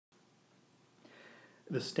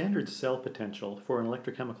The standard cell potential for an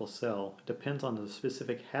electrochemical cell depends on the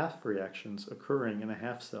specific half reactions occurring in the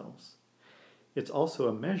half cells. It's also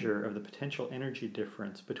a measure of the potential energy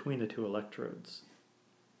difference between the two electrodes.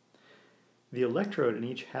 The electrode in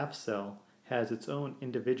each half cell has its own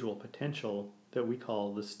individual potential that we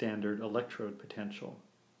call the standard electrode potential.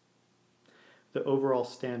 The overall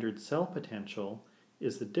standard cell potential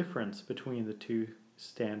is the difference between the two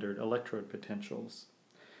standard electrode potentials.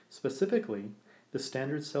 Specifically, the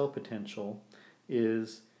standard cell potential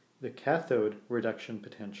is the cathode reduction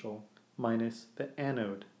potential minus the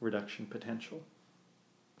anode reduction potential.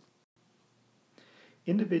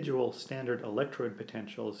 Individual standard electrode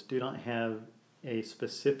potentials do not have a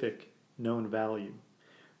specific known value.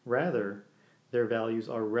 Rather, their values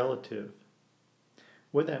are relative.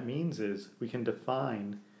 What that means is we can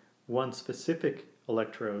define one specific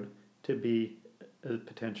electrode to be a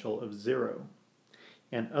potential of 0,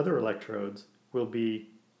 and other electrodes will be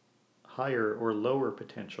higher or lower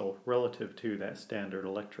potential relative to that standard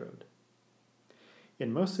electrode.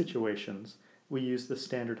 In most situations, we use the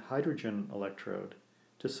standard hydrogen electrode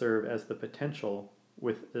to serve as the potential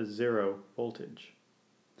with a 0 voltage.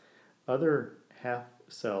 Other half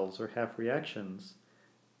cells or half reactions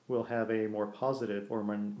will have a more positive or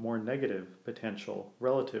more negative potential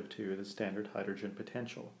relative to the standard hydrogen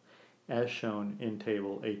potential, as shown in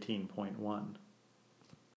Table 18.1.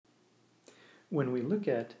 When we look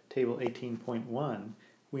at Table 18.1,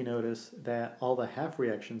 we notice that all the half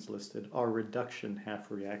reactions listed are reduction half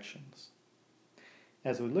reactions.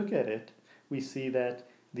 As we look at it, we see that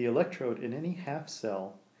the electrode in any half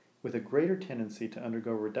cell with a greater tendency to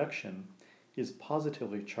undergo reduction is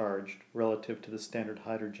positively charged relative to the standard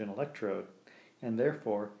hydrogen electrode, and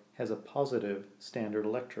therefore has a positive standard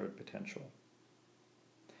electrode potential.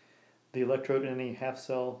 The electrode in any half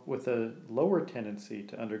cell with a lower tendency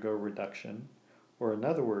to undergo reduction, or in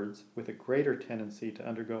other words, with a greater tendency to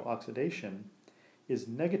undergo oxidation, is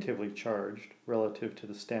negatively charged relative to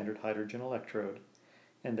the standard hydrogen electrode,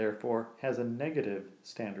 and therefore has a negative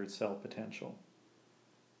standard cell potential.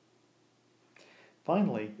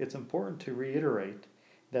 Finally, it's important to reiterate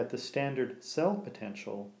that the standard cell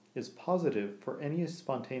potential is positive for any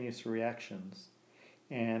spontaneous reactions,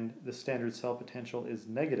 and the standard cell potential is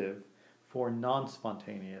negative for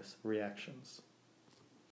non-spontaneous reactions.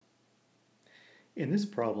 In this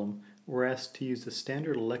problem, we're asked to use the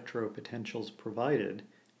standard electrode potentials provided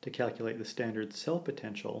to calculate the standard cell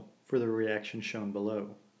potential for the reaction shown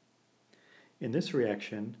below. In this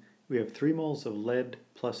reaction, we have 3 moles of lead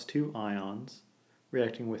plus 2 ions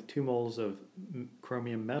reacting with 2 moles of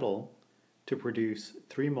chromium metal to produce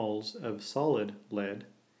 3 moles of solid lead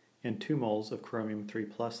and 2 moles of chromium 3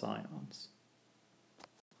 plus ions.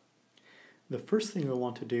 The first thing we'll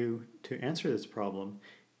want to do to answer this problem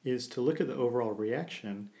is to look at the overall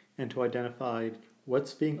reaction and to identify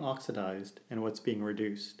what's being oxidized and what's being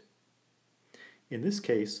reduced. In this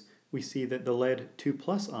case, we see that the lead 2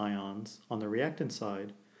 plus ions on the reactant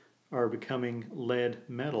side are becoming lead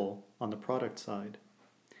metal on the product side.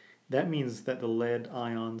 That means that the lead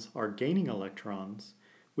ions are gaining electrons,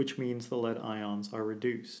 which means the lead ions are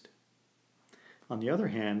reduced. On the other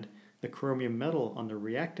hand, the chromium metal on the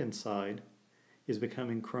reactant side is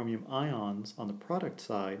becoming chromium ions on the product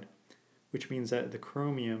side, which means that the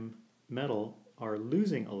chromium metal are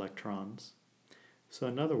losing electrons. So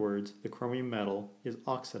in other words, the chromium metal is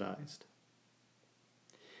oxidized.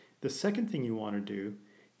 The second thing you want to do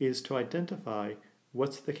is to identify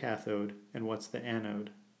what's the cathode and what's the anode.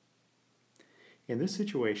 In this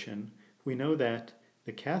situation, we know that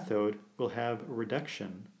the cathode will have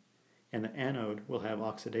reduction and the anode will have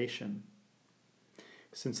oxidation.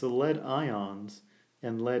 Since the lead ions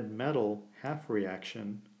and lead metal half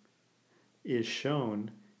reaction is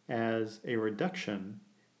shown as a reduction,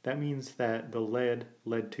 that means that the lead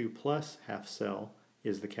 2 plus half cell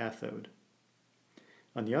is the cathode.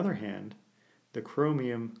 On the other hand, the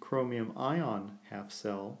chromium ion half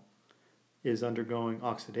cell is undergoing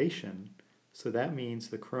oxidation, so that means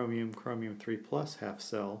the chromium 3 plus half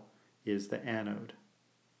cell is the anode.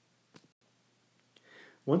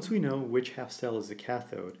 Once we know which half cell is the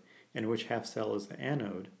cathode and which half cell is the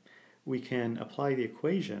anode, we can apply the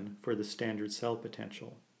equation for the standard cell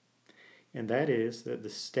potential. And that is that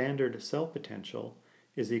the standard cell potential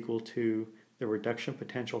is equal to the reduction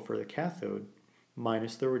potential for the cathode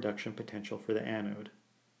minus the reduction potential for the anode.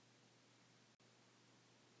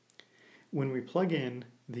 When we plug in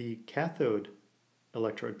the cathode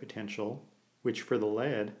electrode potential, which for the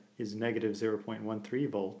lead is negative 0.13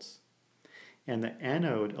 volts, and the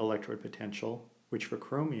anode electrode potential, which for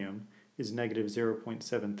chromium is negative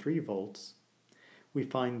 0.73 volts, we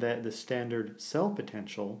find that the standard cell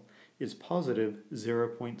potential is positive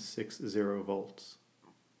 0.60 volts.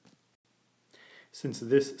 Since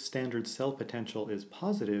this standard cell potential is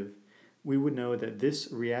positive, we would know that this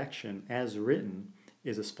reaction, as written,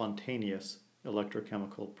 is a spontaneous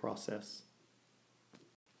electrochemical process.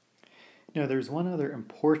 Now, there's one other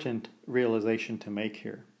important realization to make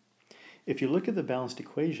here. If you look at the balanced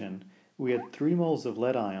equation, we had 3 moles of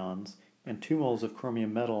lead ions and 2 moles of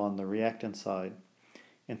chromium metal on the reactant side,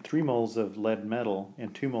 and 3 moles of lead metal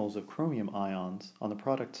and 2 moles of chromium ions on the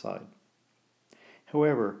product side.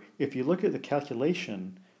 However, if you look at the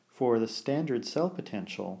calculation for the standard cell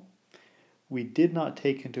potential, we did not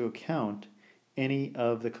take into account any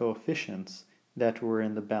of the coefficients that were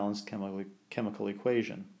in the balanced chemical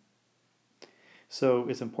equation. So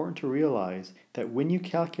it's important to realize that when you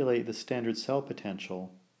calculate the standard cell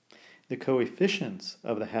potential, the coefficients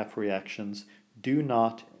of the half reactions do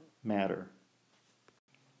not matter.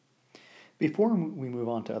 Before we move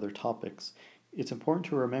on to other topics, it's important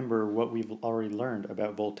to remember what we've already learned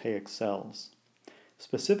about voltaic cells.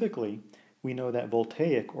 Specifically, we know that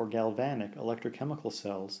voltaic or galvanic electrochemical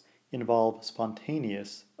cells involve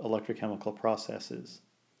spontaneous electrochemical processes.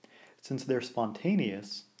 Since they're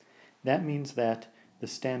spontaneous, that means that the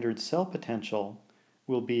standard cell potential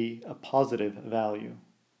will be a positive value.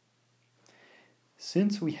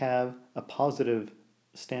 Since we have a positive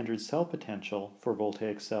standard cell potential for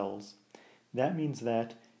voltaic cells, that means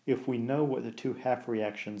that if we know what the two half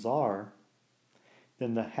reactions are,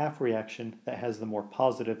 then the half reaction that has the more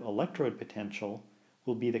positive electrode potential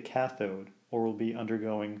will be the cathode, or will be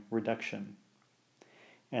undergoing reduction.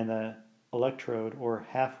 And the electrode or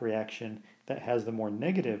half reaction that has the more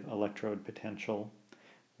negative electrode potential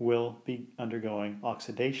will be undergoing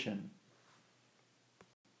oxidation.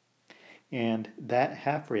 And that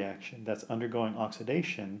half reaction that's undergoing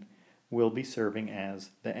oxidation will be serving as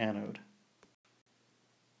the anode.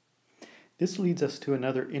 This leads us to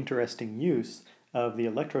another interesting use of the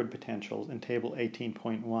electrode potentials in Table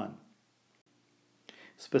 18.1.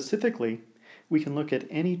 Specifically, we can look at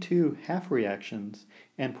any two half reactions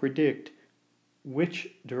and predict which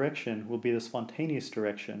direction will be the spontaneous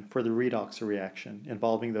direction for the redox reaction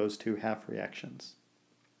involving those two half reactions.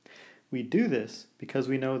 We do this because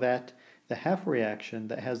we know that the half reaction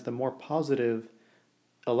that has the more positive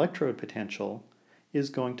electrode potential is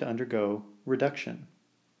going to undergo reduction,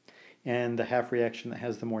 and the half reaction that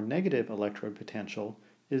has the more negative electrode potential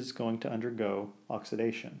is going to undergo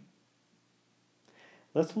oxidation.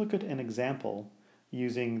 Let's look at an example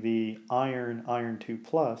using the iron 2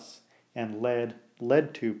 plus and lead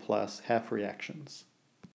 2 plus half reactions.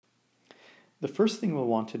 The first thing we'll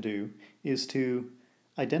want to do is to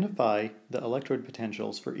identify the electrode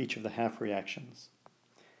potentials for each of the half reactions.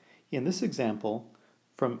 In this example,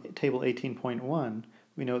 from Table 18.1,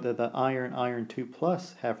 we know that the iron 2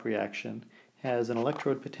 plus half reaction has an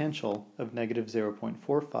electrode potential of negative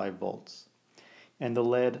 0.45 volts, and the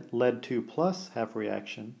lead 2 plus half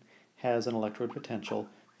reaction has an electrode potential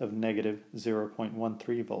of negative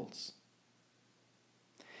 0.13 volts.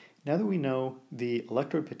 Now that we know the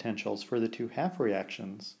electrode potentials for the two half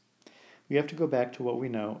reactions, we have to go back to what we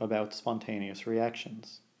know about spontaneous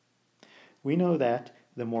reactions. We know that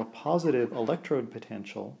the more positive electrode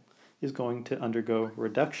potential is going to undergo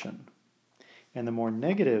reduction, and the more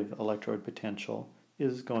negative electrode potential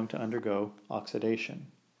is going to undergo oxidation.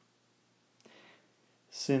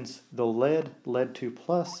 Since the lead 2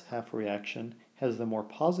 plus half reaction has the more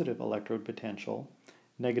positive electrode potential,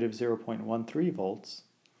 negative 0.13 volts,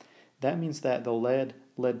 that means that the lead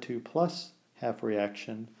 2 plus half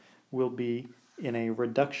reaction will be in a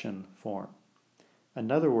reduction form.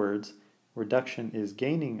 In other words, reduction is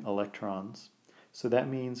gaining electrons, so that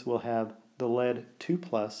means we'll have the lead 2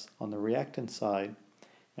 plus on the reactant side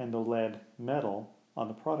and the lead metal on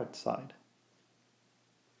the product side.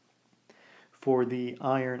 For the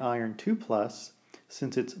iron 2 plus,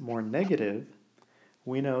 since it's more negative,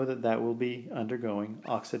 we know that that will be undergoing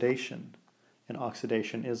oxidation, and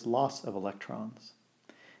oxidation is loss of electrons.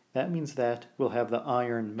 That means that we'll have the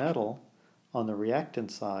iron metal on the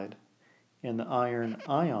reactant side and the iron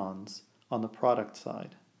ions on the product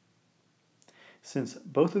side. Since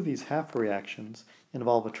both of these half reactions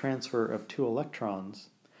involve a transfer of 2 electrons,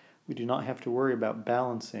 we do not have to worry about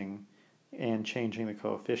balancing and changing the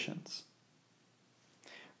coefficients.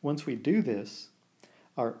 Once we do this,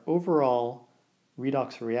 our overall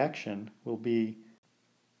redox reaction will be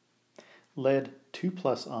lead 2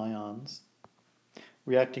 plus ions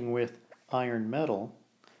reacting with iron metal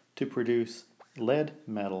to produce lead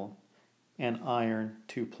metal and iron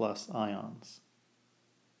 2 plus ions.